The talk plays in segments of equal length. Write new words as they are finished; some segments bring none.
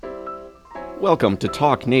Welcome to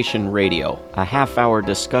Talk Nation Radio, a half-hour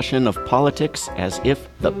discussion of politics as if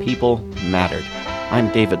the people mattered.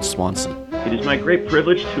 I'm David Swanson. It is my great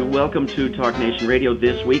privilege to welcome to Talk Nation Radio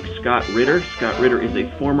this week Scott Ritter. Scott Ritter is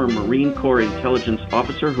a former Marine Corps intelligence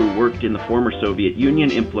officer who worked in the former Soviet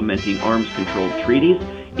Union implementing arms-controlled treaties,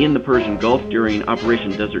 in the Persian Gulf during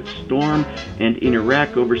Operation Desert Storm, and in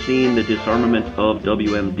Iraq overseeing the disarmament of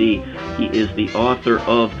WMD. He is the author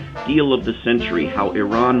of Deal of the Century, How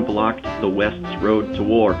Iran Blocked the West's Road to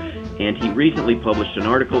War. And he recently published an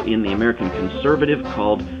article in the American Conservative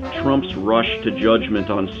called Trump's Rush to Judgment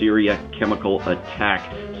on Syria Chemical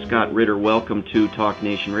Attack. Scott Ritter, welcome to Talk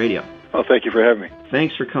Nation Radio. Oh, thank you for having me.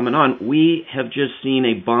 Thanks for coming on. We have just seen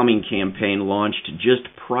a bombing campaign launched just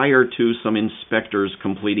prior to some inspectors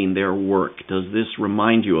completing their work. Does this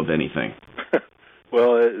remind you of anything?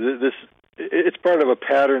 Well, it's part of a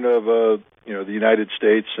pattern of the United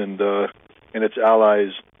States and its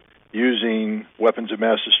allies using weapons of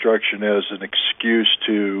mass destruction as an excuse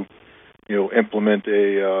to implement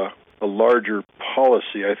a larger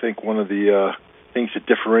policy. I think one of the things that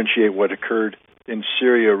differentiate what occurred in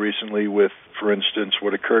Syria recently with, for instance,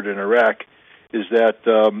 what occurred in Iraq is that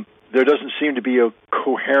there doesn't seem to be a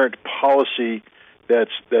coherent policy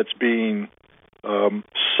that's being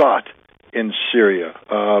sought in Syria.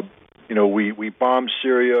 We bombed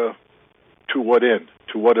Syria to what end?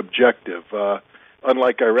 To what objective?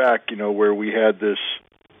 Unlike Iraq, where we had this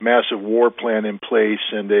massive war plan in place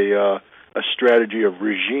and a strategy of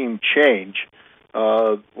regime change,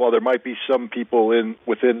 while there might be some people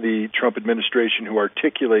within the Trump administration who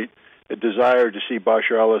articulate a desire to see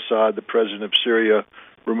Bashar al-Assad, the president of Syria,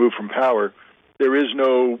 removed from power, there is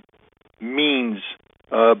no means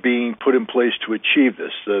being put in place to achieve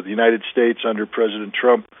this. The United States under President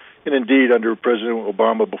Trump, and indeed under President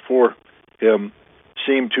Obama before him,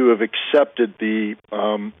 seem to have accepted the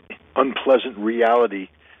unpleasant reality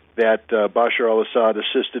that Bashar al-Assad,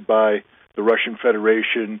 assisted by the Russian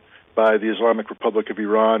Federation, by the Islamic Republic of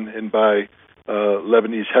Iran, and by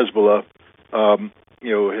Lebanese Hezbollah,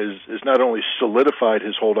 has not only solidified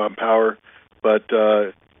his hold on power, but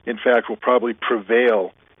in fact will probably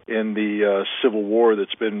prevail in the civil war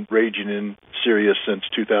that's been raging in Syria since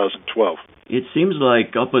 2012. It seems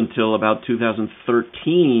like up until about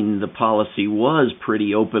 2013, the policy was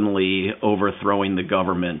pretty openly overthrowing the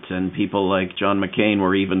government, and people like John McCain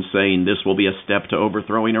were even saying this will be a step to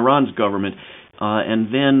overthrowing Iran's government.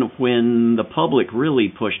 And then when the public really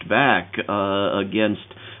pushed back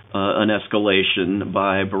against an escalation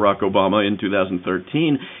by Barack Obama in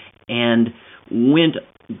 2013 and went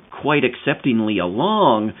quite acceptingly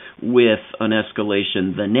along with an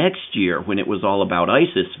escalation the next year when it was all about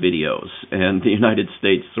ISIS videos, and the United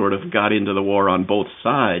States sort of got into the war on both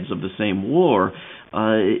sides of the same war.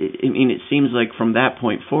 It seems like from that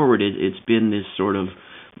point forward it's been this sort of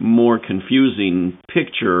more confusing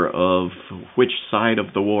picture of which side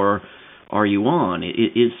of the war are you on.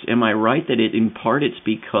 Am I right that in part it's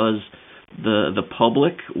because the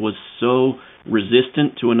public was so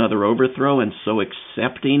resistant to another overthrow and so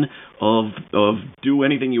accepting of do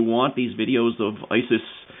anything you want? These videos of ISIS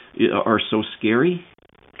are so scary.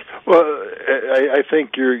 Well, I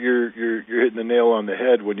think you're hitting the nail on the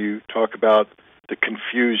head when you talk about the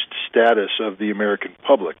confused status of the American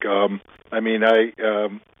public. I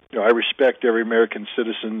respect every American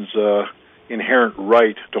citizen's inherent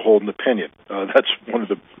right to hold an opinion. That's one of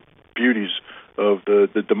the beauties of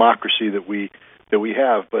the democracy that we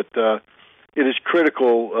have. But it is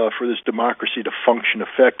critical for this democracy to function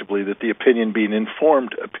effectively that the opinion be an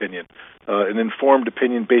informed opinion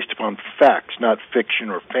based upon facts, not fiction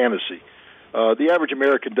or fantasy. The average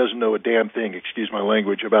American doesn't know a damn thing, excuse my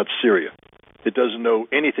language, about Syria. It doesn't know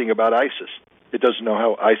anything about ISIS. It doesn't know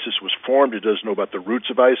how ISIS was formed. It doesn't know about the roots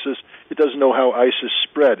of ISIS. It doesn't know how ISIS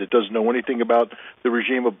spread. It doesn't know anything about the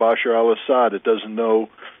regime of Bashar al-Assad. It doesn't know,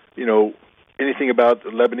 anything about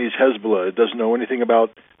Lebanese Hezbollah. It doesn't know anything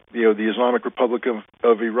about, the Islamic Republic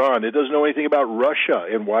of Iran. It doesn't know anything about Russia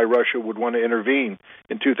and why Russia would want to intervene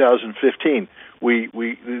in 2015.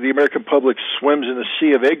 The American public swims in a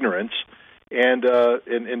sea of ignorance and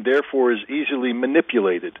therefore is easily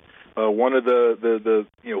manipulated. One of the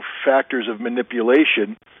factors of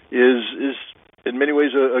manipulation is in many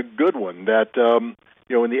ways a good one. That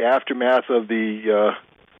in the aftermath of the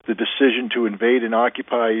decision to invade and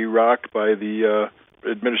occupy Iraq by the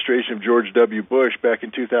administration of George W. Bush back in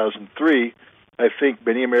 2003, I think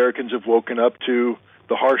many Americans have woken up to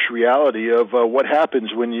the harsh reality of what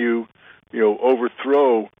happens when you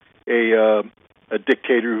overthrow a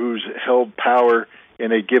dictator who's held power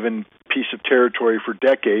in a given piece of territory for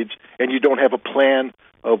decades, and you don't have a plan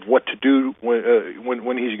of what to do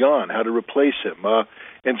when he's gone, how to replace him.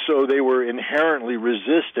 And so they were inherently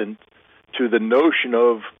resistant to the notion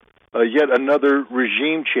of yet another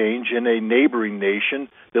regime change in a neighboring nation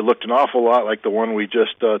that looked an awful lot like the one we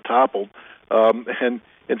just toppled, and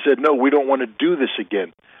said, no, we don't want to do this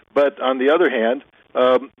again. But on the other hand,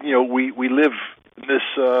 we live in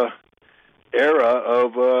this era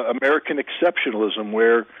of American exceptionalism,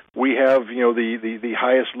 where we have the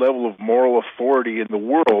highest level of moral authority in the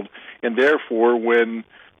world, and therefore when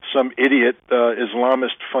some idiot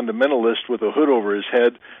Islamist fundamentalist with a hood over his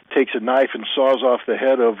head takes a knife and saws off the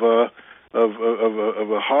head of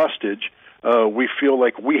a hostage, we feel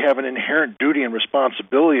like we have an inherent duty and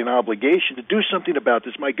responsibility and obligation to do something about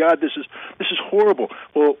this. My God, this is horrible.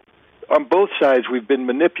 Well, on both sides, we've been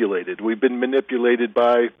manipulated. We've been manipulated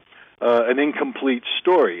by an incomplete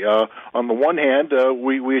story. On the one hand,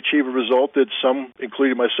 we achieve a result that some,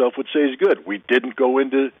 including myself, would say is good. We didn't go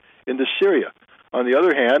into Syria. On the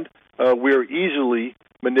other hand, we're easily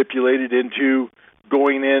manipulated into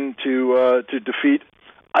going in to defeat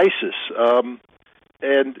ISIS.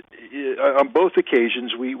 And on both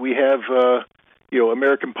occasions, we have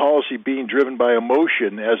American policy being driven by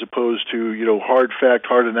emotion as opposed to hard fact,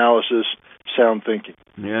 hard analysis, sound thinking.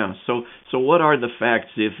 Yeah. So what are the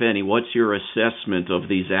facts, if any? What's your assessment of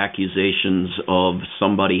these accusations of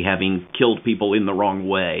somebody having killed people in the wrong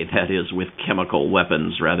way, that is, with chemical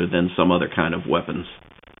weapons rather than some other kind of weapons?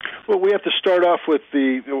 Well, we have to start off with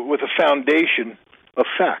a foundation of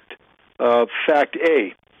fact. Fact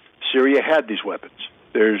A: Syria had these weapons.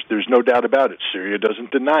 There's no doubt about it. Syria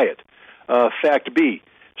doesn't deny it. Fact B: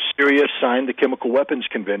 Syria signed the Chemical Weapons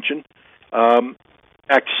Convention.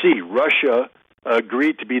 Fact C: Russia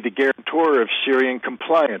agreed to be the guarantor of Syrian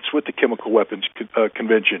compliance with the Chemical Weapons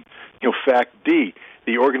Convention. Fact D: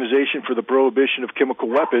 the Organization for the Prohibition of Chemical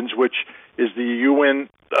Weapons, which is the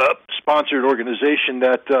UN-sponsored organization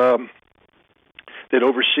that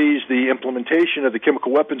oversees the implementation of the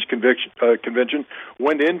Chemical Weapons Convention,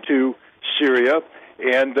 went into Syria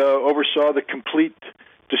and oversaw the complete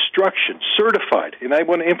destruction, certified, and I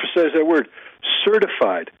want to emphasize that word,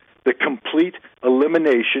 certified, the complete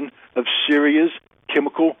elimination of Syria's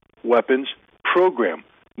chemical weapons program.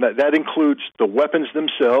 That includes the weapons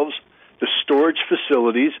themselves, the storage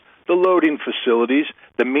facilities, the loading facilities,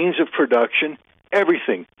 the means of production,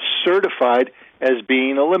 everything certified as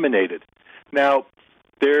being eliminated. Now,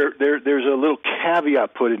 there's a little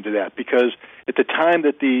caveat put into that, because at the time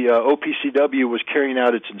that the OPCW was carrying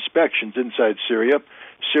out its inspections inside Syria,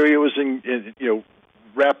 Syria was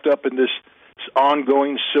wrapped up in this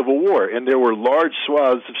ongoing civil war, and there were large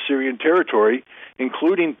swaths of Syrian territory,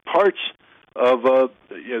 including parts of the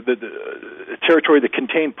territory that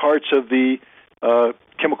contained parts of the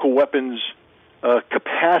chemical weapons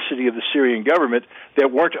capacity of the Syrian government,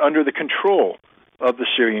 that weren't under the control of the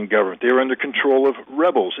Syrian government. They were under control of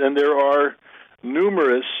rebels, and there are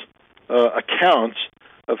numerous accounts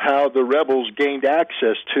of how the rebels gained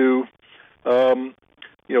access to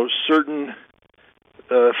certain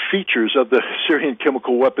features of the Syrian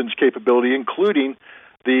chemical weapons capability, including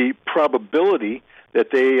the probability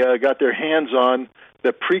that they got their hands on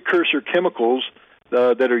the precursor chemicals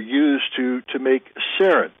that are used to make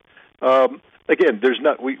sarin. Again,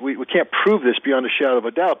 we can't prove this beyond a shadow of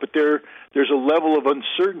a doubt, but there's a level of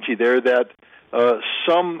uncertainty there that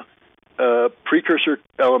some precursor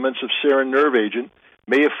elements of sarin nerve agent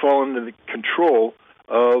may have fallen into the control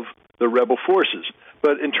of the rebel forces.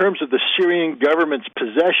 But in terms of the Syrian government's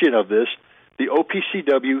possession of this, the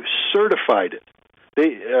OPCW certified it.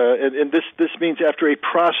 And this means after a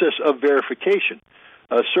process of verification,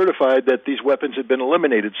 certified that these weapons had been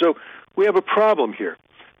eliminated. So we have a problem here,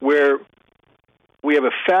 where we have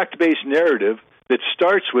a fact-based narrative that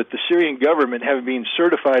starts with the Syrian government having been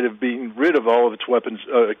certified of being rid of all of its weapons,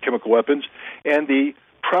 chemical weapons, and the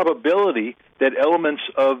probability that elements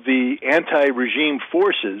of the anti-regime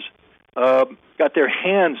forces got their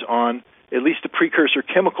hands on at least the precursor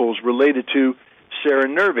chemicals related to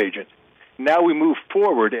sarin nerve agent. Now we move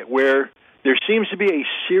forward where there seems to be a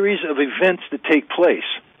series of events that take place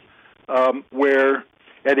where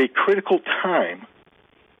at a critical time,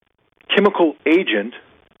 chemical agent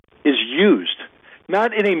is used,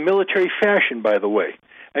 not in a military fashion, by the way.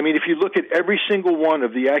 I mean, if you look at every single one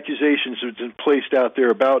of the accusations that have been placed out there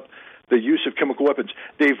about the use of chemical weapons,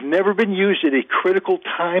 they've never been used at a critical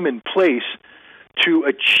time and place to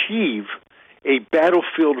achieve a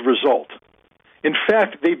battlefield result. In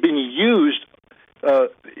fact, they've been used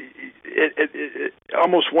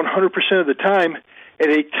almost 100% of the time at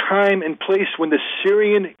a time and place when the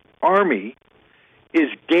Syrian army is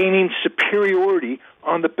gaining superiority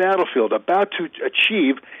on the battlefield, about to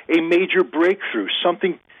achieve a major breakthrough.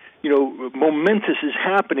 Something, momentous is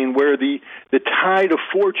happening where the tide of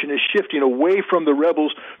fortune is shifting away from the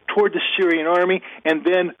rebels toward the Syrian army, and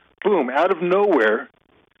then, boom, out of nowhere,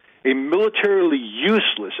 a militarily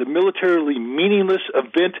useless, a militarily meaningless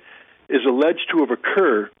event is alleged to have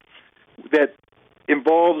occurred that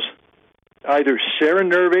involves either sarin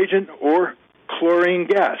nerve agent or chlorine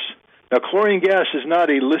gas. Now, chlorine gas is not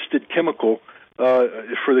a listed chemical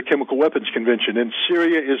for the Chemical Weapons Convention, and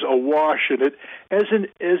Syria is awash in it, as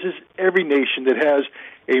is every nation that has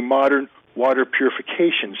a modern water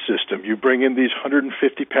purification system. You bring in these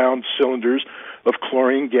 150-pound cylinders of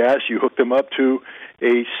chlorine gas, you hook them up to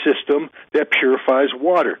a system that purifies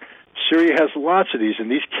water. Syria has lots of these, and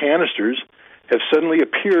these canisters have suddenly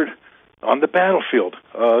appeared on the battlefield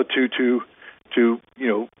to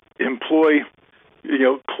employ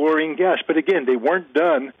chlorine gas. But again, they weren't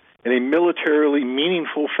done in a militarily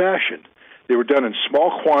meaningful fashion. They were done in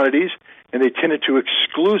small quantities, and they tended to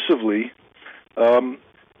exclusively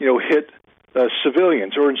hit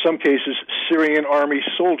civilians, or in some cases Syrian army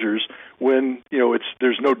soldiers, when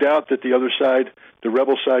there's no doubt that the other side, the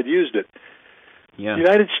rebel side, used it. Yeah. The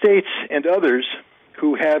United States and others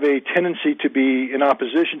who have a tendency to be in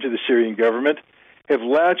opposition to the Syrian government have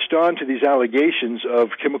latched on to these allegations of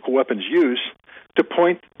chemical weapons use to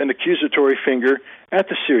point an accusatory finger at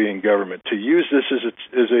the Syrian government, to use this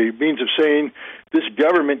as a means of saying this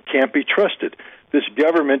government can't be trusted. This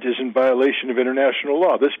government is in violation of international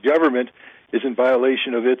law. This government is in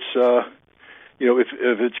violation of its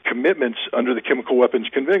its commitments under the Chemical Weapons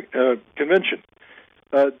Convention.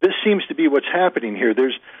 This seems to be what's happening here.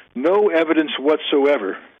 There's no evidence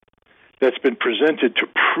whatsoever that's been presented to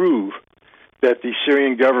prove that the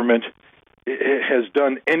Syrian government has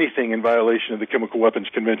done anything in violation of the Chemical Weapons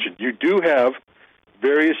Convention. You do have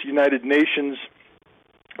various United Nations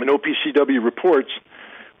and OPCW reports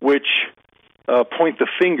which point the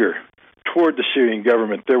finger toward the Syrian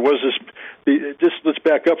government. There was this. Let's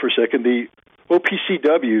back up for a second. The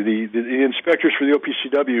OPCW, the inspectors for the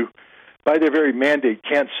OPCW, by their very mandate,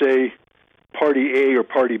 can't say Party A or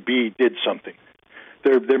Party B did something.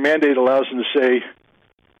 Their mandate allows them to say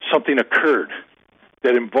something occurred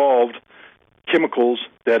that involved chemicals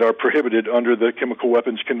that are prohibited under the Chemical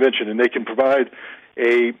Weapons Convention, and they can provide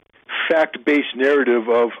a fact-based narrative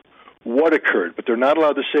of what occurred, but they're not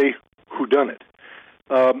allowed to say who done it.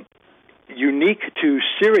 Unique to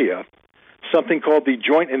Syria, something called the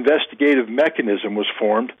Joint Investigative Mechanism was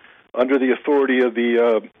formed under the authority of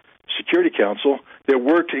the Security Council that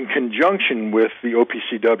worked in conjunction with the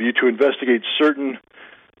OPCW to investigate certain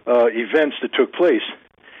events that took place.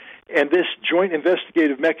 And this joint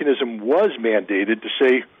investigative mechanism was mandated to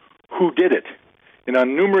say who did it. And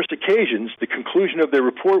on numerous occasions, the conclusion of their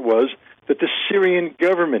report was that the Syrian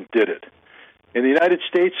government did it. And the United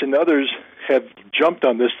States and others have jumped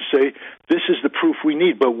on this to say, this is the proof we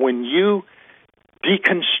need. But when you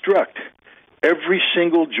deconstruct every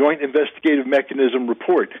single joint investigative mechanism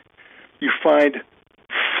report, you find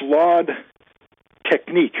flawed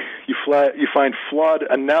technique, you find flawed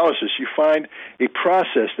analysis, you find a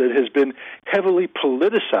process that has been heavily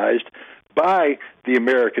politicized by the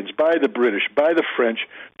Americans, by the British, by the French,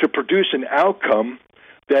 to produce an outcome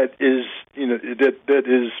that is, that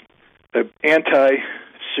is an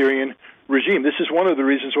anti-Syrian regime. This is one of the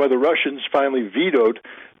reasons why the Russians finally vetoed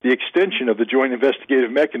the extension of the joint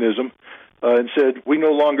investigative mechanism and said, we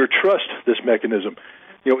no longer trust this mechanism.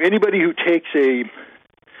 Anybody who takes a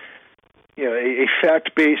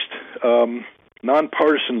fact-based,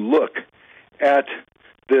 nonpartisan look at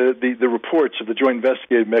the reports of the Joint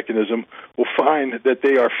Investigative Mechanism will find that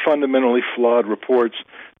they are fundamentally flawed reports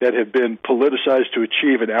that have been politicized to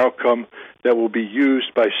achieve an outcome that will be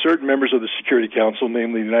used by certain members of the Security Council,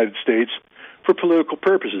 namely the United States, for political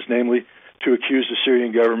purposes, namely to accuse the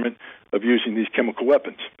Syrian government of using these chemical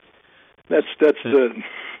weapons. That's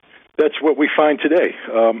what we find today.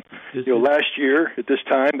 Last year at this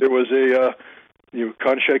time there was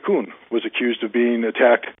Khan Shaykhun was accused of being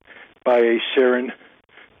attacked by a sarin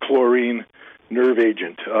chlorine nerve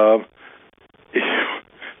agent.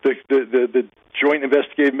 The Joint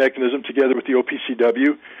Investigative Mechanism, together with the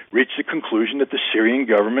OPCW, reached the conclusion that the Syrian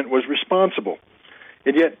government was responsible,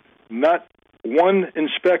 and yet not one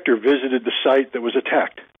inspector visited the site that was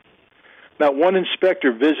attacked. Not one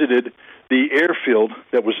inspector visited the airfield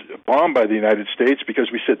that was bombed by the United States, because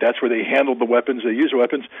we said that's where they handled the weapons, they used the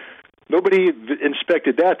weapons. Nobody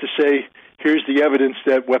inspected that to say, here's the evidence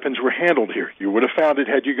that weapons were handled here. You would have found it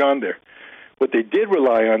had you gone there. What they did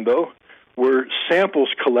rely on, though, were samples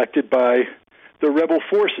collected by the rebel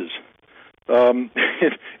forces.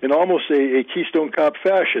 in almost a Keystone Cop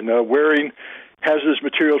fashion, wearing hazardous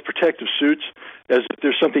materials protective suits as if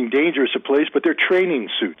there's something dangerous at place, but they're training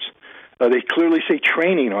suits. They clearly say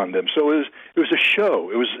training on them. So it was a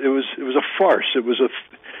show. It was a farce. It was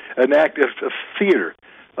an act of theater.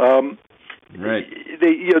 Right.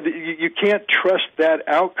 You can't trust that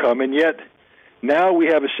outcome, and yet now we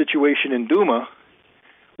have a situation in Duma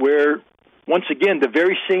where, once again, the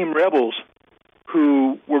very same rebels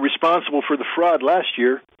who were responsible for the fraud last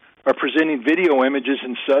year are presenting video images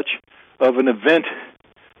and such of an event,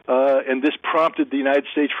 and this prompted the United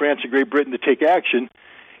States, France, and Great Britain to take action.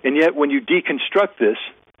 And yet, when you deconstruct this,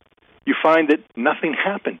 you find that nothing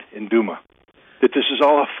happened in Duma, that this is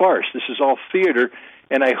all a farce, this is all theater,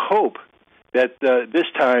 and I hope that this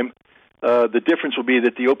time the difference will be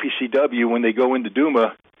that the OPCW, when they go into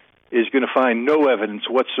Duma, is going to find no evidence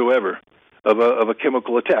whatsoever of a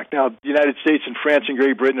chemical attack. Now, the United States and France and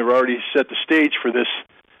Great Britain have already set the stage for this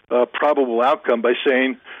probable outcome by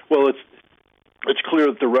saying, well, it's clear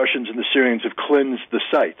that the Russians and the Syrians have cleansed the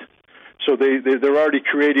site. So they're already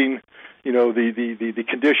creating, the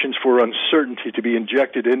conditions for uncertainty to be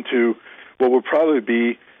injected into what will probably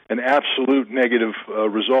be an absolute negative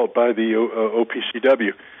result by the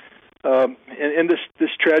OPCW. And this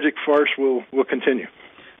tragic farce will continue.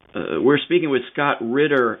 We're speaking with Scott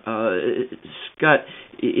Ritter. Scott,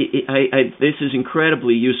 this is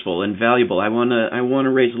incredibly useful and valuable. I want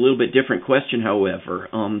to raise a little bit different question, however.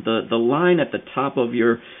 The line at the top of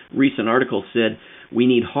your recent article said, "We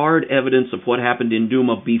need hard evidence of what happened in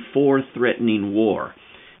Duma before threatening war."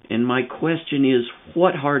 And my question is,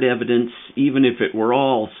 what hard evidence, even if it were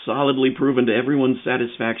all solidly proven to everyone's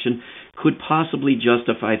satisfaction, could possibly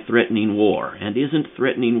justify threatening war? And isn't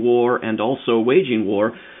threatening war and also waging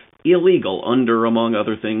war illegal under, among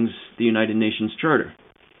other things, the United Nations Charter?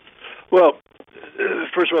 Well,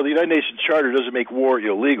 first of all, the United Nations Charter doesn't make war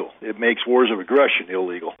illegal. It makes wars of aggression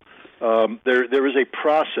illegal. There is a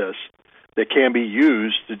process that can be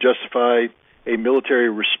used to justify a military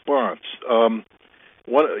response.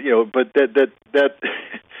 But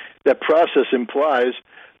that process implies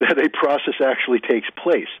that a process actually takes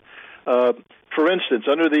place. For instance,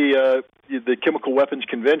 under the Chemical Weapons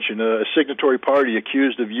Convention, a signatory party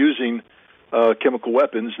accused of using chemical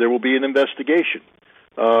weapons, there will be an investigation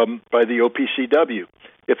by the OPCW.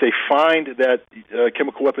 If they find that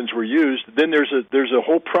chemical weapons were used, then there's a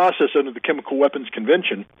whole process under the Chemical Weapons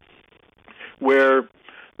Convention where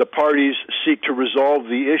the parties seek to resolve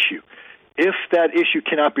the issue. If that issue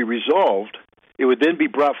cannot be resolved, it would then be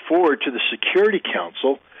brought forward to the Security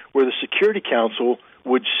Council, where the Security Council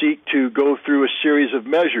would seek to go through a series of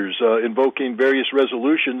measures, invoking various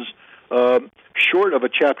resolutions, short of a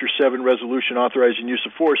Chapter 7 resolution authorizing use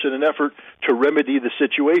of force in an effort to remedy the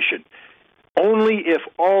situation. Only if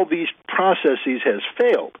all these processes has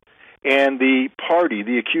failed and the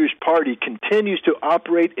accused party, continues to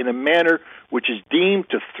operate in a manner which is deemed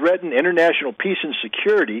to threaten international peace and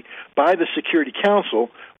security by the Security Council,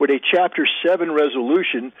 would a Chapter 7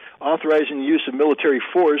 resolution authorizing the use of military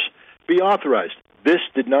force be authorized. This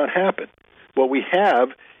did not happen. What we have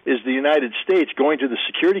is the United States going to the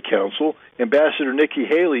Security Council, Ambassador Nikki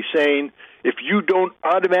Haley saying, if you don't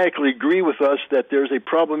automatically agree with us that there's a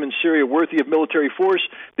problem in Syria worthy of military force,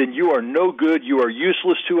 then you are no good, you are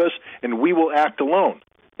useless to us, and we will act alone.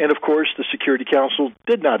 And, of course, the Security Council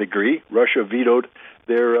did not agree. Russia vetoed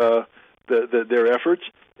their efforts,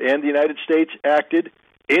 and the United States acted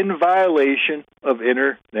in violation of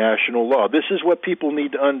international law. This is what people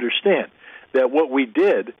need to understand, that what we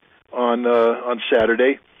did on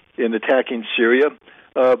Saturday in attacking Syria,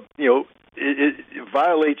 it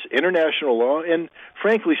violates international law and,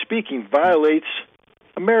 frankly speaking, violates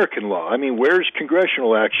American law. I mean, where's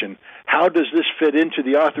congressional action? How does this fit into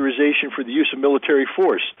the authorization for the use of military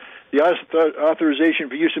force? The authorization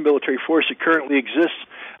for use of military force that currently exists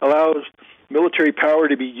allows military power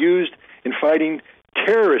to be used in fighting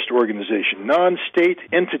terrorist organizations, non-state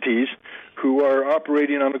entities who are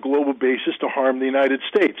operating on a global basis to harm the United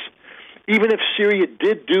States. Even if Syria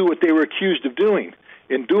did do what they were accused of doing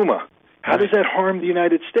in Duma, how does that harm the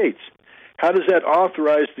United States? How does that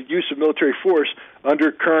authorize the use of military force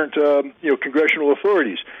under current congressional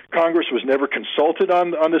authorities? Congress was never consulted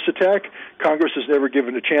on this attack. Congress has never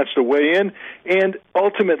given a chance to weigh in. And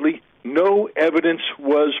ultimately, no evidence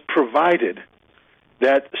was provided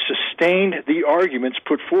that sustained the arguments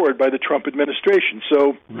put forward by the Trump administration.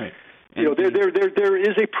 So, right. There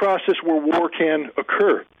is a process where war can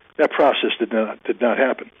occur. That process did not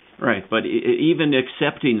happen. Right, but even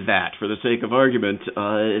accepting that, for the sake of argument,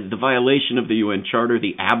 the violation of the UN Charter,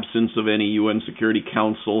 the absence of any UN Security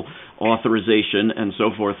Council authorization, and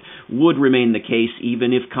so forth, would remain the case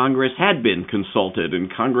even if Congress had been consulted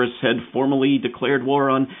and Congress had formally declared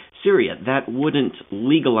war on Syria. That wouldn't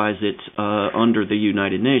legalize it under the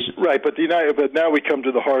United Nations. Right, but now we come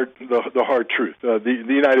to the hard truth. The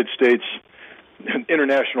United States,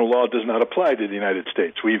 international law does not apply to the United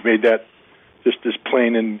States. We've made that just as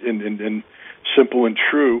plain and simple and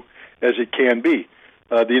true as it can be.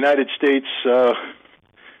 The United States,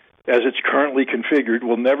 as it's currently configured,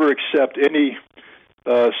 will never accept any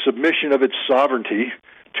submission of its sovereignty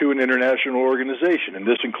to an international organization, and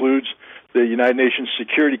this includes the United Nations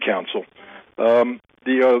Security Council.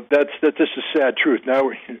 That's just a sad truth. Now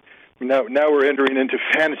we're entering into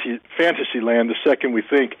fantasy land the second we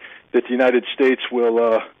think that the United States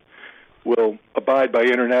will abide by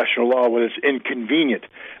international law when it's inconvenient.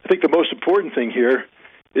 I think the most important thing here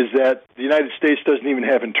is that the United States doesn't even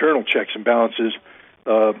have internal checks and balances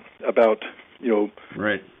about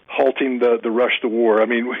right. halting the rush to war. I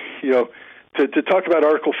mean, to talk about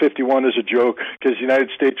Article 51 is a joke because the United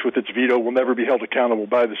States, with its veto, will never be held accountable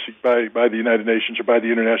by the United Nations or by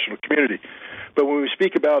the international community. But when we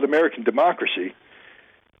speak about American democracy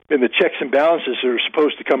and the checks and balances that are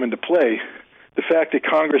supposed to come into play, the fact that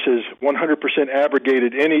Congress has 100%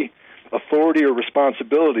 abrogated any authority or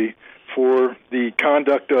responsibility for the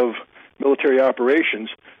conduct of military operations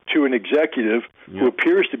to an executive who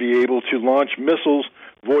appears to be able to launch missiles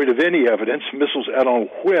void of any evidence, missiles out on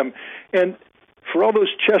whim. And for all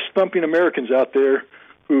those chest-thumping Americans out there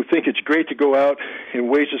who think it's great to go out and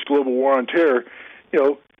wage this global war on terror,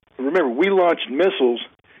 remember, we launched missiles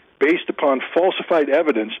based upon falsified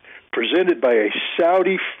evidence presented by a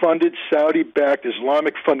Saudi-funded, Saudi-backed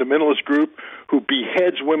Islamic fundamentalist group who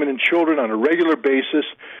beheads women and children on a regular basis,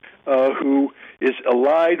 who is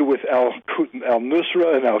allied with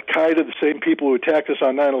al-Nusra and al-Qaeda, the same people who attacked us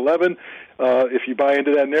on 9/11, if you buy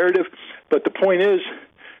into that narrative. But the point is,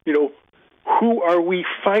 who are we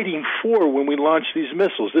fighting for when we launch these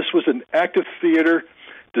missiles? This was an active theater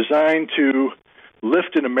designed to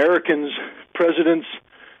lift an American president's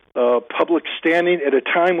public standing at a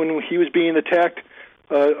time when he was being attacked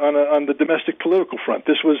on the domestic political front.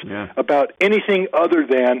 This was about anything other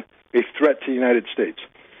than a threat to the United States.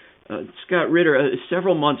 Scott Ritter,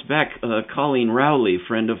 several months back, Colleen Rowley, a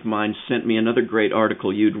friend of mine, sent me another great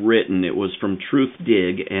article you'd written. It was from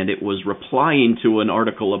Truthdig, and it was replying to an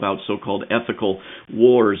article about so-called ethical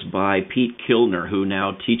wars by Pete Kilner, who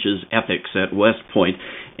now teaches ethics at West Point.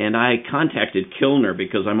 And I contacted Kilner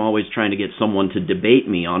because I'm always trying to get someone to debate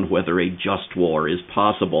me on whether a just war is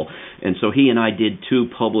possible. And so he and I did two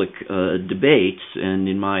public debates, and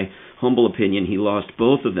in my humble opinion, he lost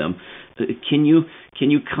both of them. Can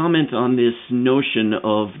you comment on this notion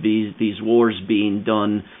of these wars being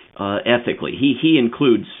done ethically? He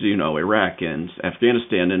includes Iraq and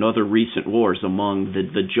Afghanistan and other recent wars among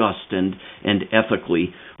the just and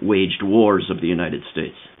ethically waged wars of the United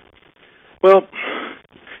States. Well,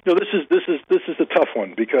 this is a tough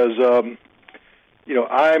one because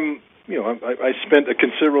I spent a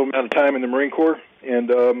considerable amount of time in the Marine Corps,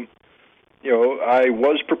 and I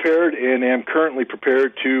was prepared and am currently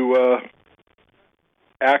prepared to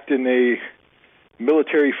act in a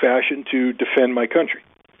military fashion to defend my country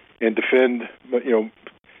and defend,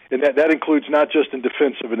 and that includes not just in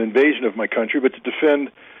defense of an invasion of my country, but to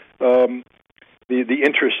defend the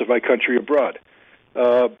interests of my country abroad.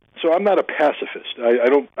 So I'm not a pacifist. I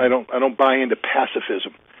don't buy into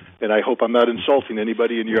pacifism. And I hope I'm not insulting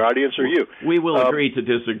anybody in your audience or you. We will agree to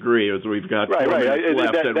disagree as we've got 4 minutes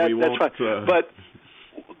left, and we won't. That's fine. But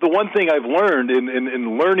the one thing I've learned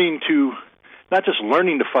in learning to, not just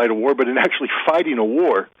learning to fight a war, but in actually fighting a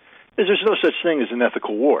war, is there's no such thing as an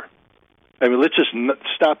ethical war. I mean, let's just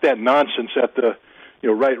stop that nonsense at the,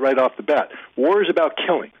 right off the bat. War is about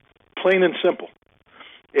killing, plain and simple.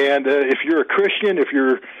 And if you're a Christian, if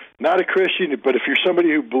you're not a Christian, but if you're somebody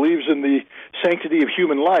who believes in the sanctity of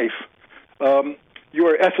human life, you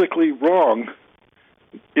are ethically wrong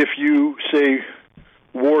if you say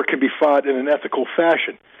war can be fought in an ethical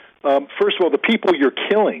fashion. First of all, the people you're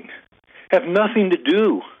killing have nothing to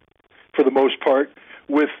do, for the most part,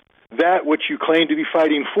 with that which you claim to be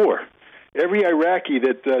fighting for. Every Iraqi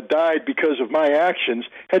that died because of my actions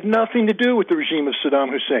had nothing to do with the regime of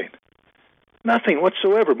Saddam Hussein. Nothing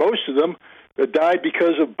whatsoever. Most of them died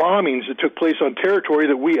because of bombings that took place on territory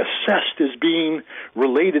that we assessed as being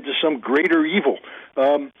related to some greater evil.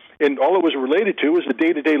 And all it was related to was the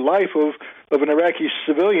day-to-day life of an Iraqi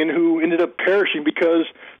civilian who ended up perishing because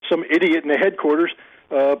some idiot in the headquarters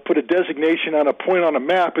put a designation on a point on a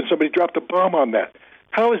map and somebody dropped a bomb on that.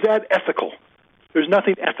 How is that ethical? There's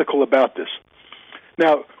nothing ethical about this.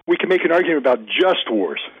 Now, we can make an argument about just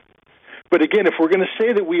wars. But again, if we're going to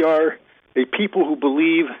say that we are a people who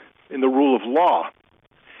believe in the rule of law,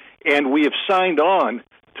 and we have signed on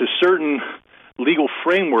to certain legal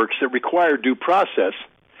frameworks that require due process,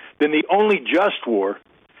 then the only just war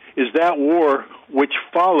is that war which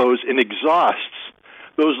follows and exhausts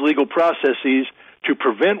those legal processes to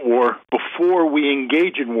prevent war before we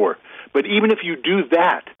engage in war. But even if you do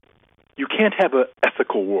that, you can't have an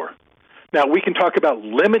ethical war. Now, we can talk about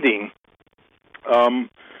limiting,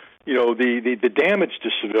 the damage to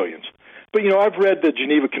civilians. But, I've read the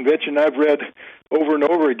Geneva Convention. I've read over and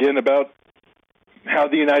over again about how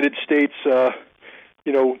the United States,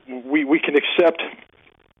 we can accept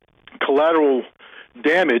collateral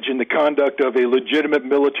damage in the conduct of a legitimate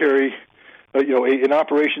military, an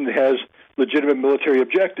operation that has legitimate military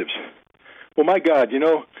objectives. Well, my God,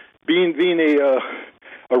 being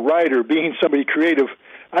a writer, being somebody creative,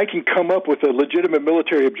 I can come up with a legitimate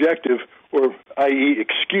military objective, or i.e.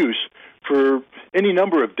 excuse, for any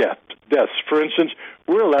number of deaths. For instance,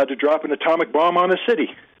 we're allowed to drop an atomic bomb on a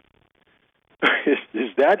city.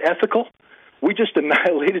 Is that ethical? We just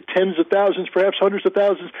annihilated tens of thousands, perhaps hundreds of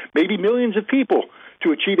thousands, maybe millions of people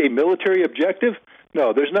to achieve a military objective?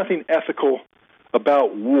 No, there's nothing ethical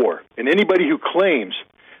about war. And anybody who claims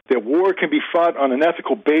that war can be fought on an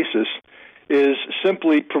ethical basis is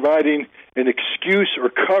simply providing an excuse or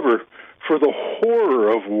cover for the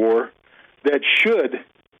horror of war that should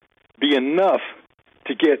be enough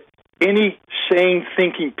to get any sane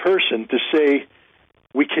thinking person to say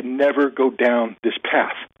we can never go down this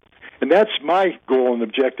path. And that's my goal and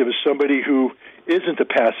objective as somebody who isn't a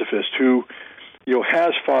pacifist, who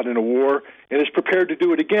has fought in a war and is prepared to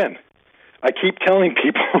do it again. I keep telling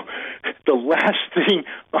people the last thing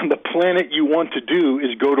on the planet you want to do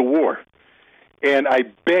is go to war. And I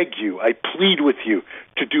beg you, I plead with you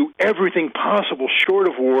to do everything possible short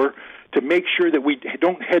of war to make sure that we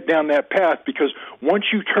don't head down that path, because once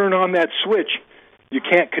you turn on that switch, you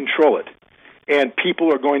can't control it. And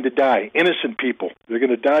people are going to die, innocent people. They're going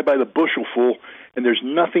to die by the bushelful, and there's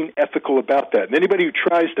nothing ethical about that. And anybody who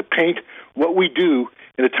tries to paint what we do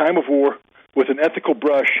in a time of war with an ethical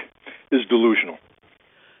brush is delusional.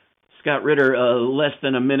 Scott Ritter, less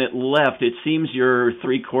than a minute left. It seems you're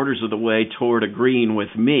 3/4 of the way toward agreeing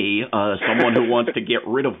with me, someone who wants to get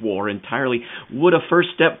rid of war entirely. Would a first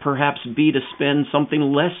step perhaps be to spend something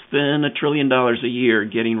less than $1 trillion a year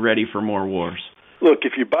getting ready for more wars? Look,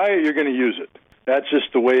 if you buy it, you're going to use it. That's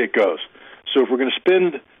just the way it goes. So if we're going to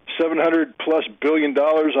spend $700+ billion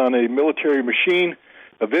on a military machine,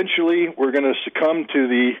 eventually we're going to succumb to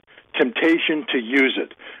the temptation to use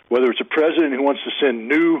it, whether it's a president who wants to send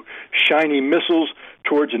new, shiny missiles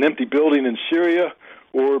towards an empty building in Syria,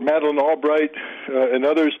 or Madeleine Albright and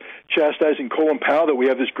others chastising Colin Powell that we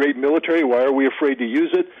have this great military. Why are we afraid to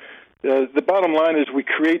use it? The bottom line is we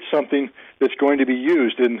create something that's going to be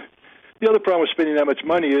used. And the other problem with spending that much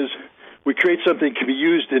money is we create something that can be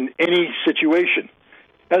used in any situation.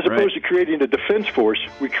 As opposed to creating a defense force,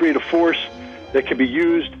 we create a force that can be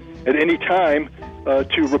used at any time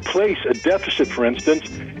to replace a deficit, for instance,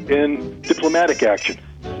 in diplomatic action.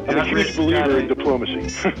 I'm a huge believer in diplomacy.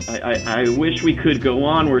 I wish we could go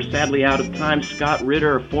on. We're sadly out of time. Scott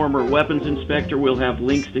Ritter, a former weapons inspector. We'll have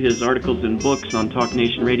links to his articles and books on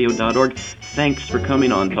TalkNationRadio.org. Thanks for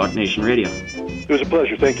coming on Talk Nation Radio. It was a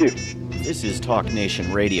pleasure. Thank you. This is Talk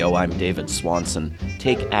Nation Radio. I'm David Swanson.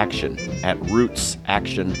 Take action at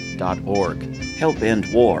rootsaction.org. Help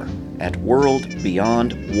end war at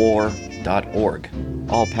worldbeyondwar.org.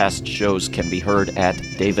 All past shows can be heard at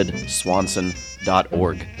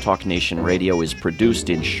davidswanson.org. Talk Nation Radio is produced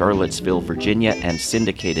in Charlottesville, Virginia, and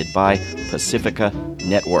syndicated by Pacifica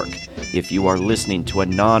Network. If you are listening to a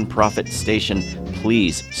non-profit station,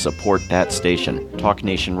 please support that station. Talk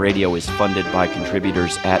Nation Radio is funded by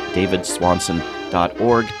contributors at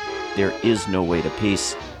davidswanson.org. There is no way to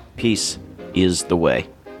peace. Peace is the way.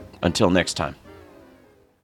 Until next time.